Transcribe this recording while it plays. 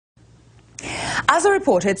As a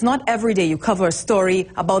reporter, it's not every day you cover a story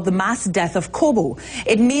about the mass death of corbeaux.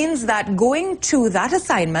 It means that going to that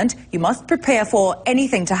assignment, you must prepare for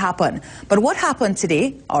anything to happen. But what happened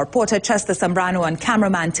today, our reporter Chester Zambrano and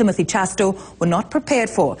cameraman Timothy Chasto were not prepared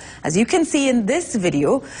for. As you can see in this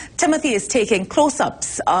video, Timothy is taking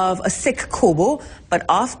close-ups of a sick corbeau, but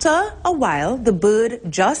after a while, the bird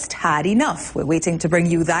just had enough. We're waiting to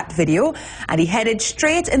bring you that video, and he headed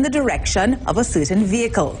straight in the direction of a certain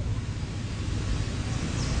vehicle,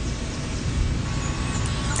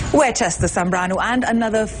 where Chester Zambrano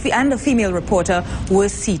and a female reporter were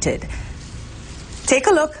seated. Take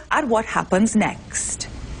a look at what happens next.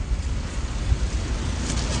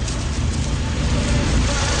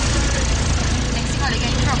 Next time they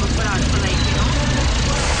get in trouble for that, for like, you know.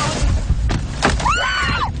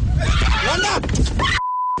 Run up!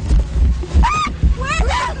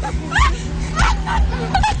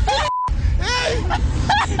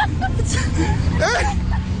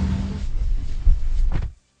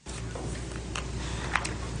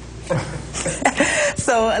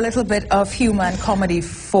 So a little bit of humor and comedy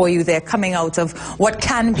for you there, coming out of what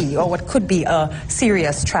can be or what could be a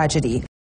serious tragedy.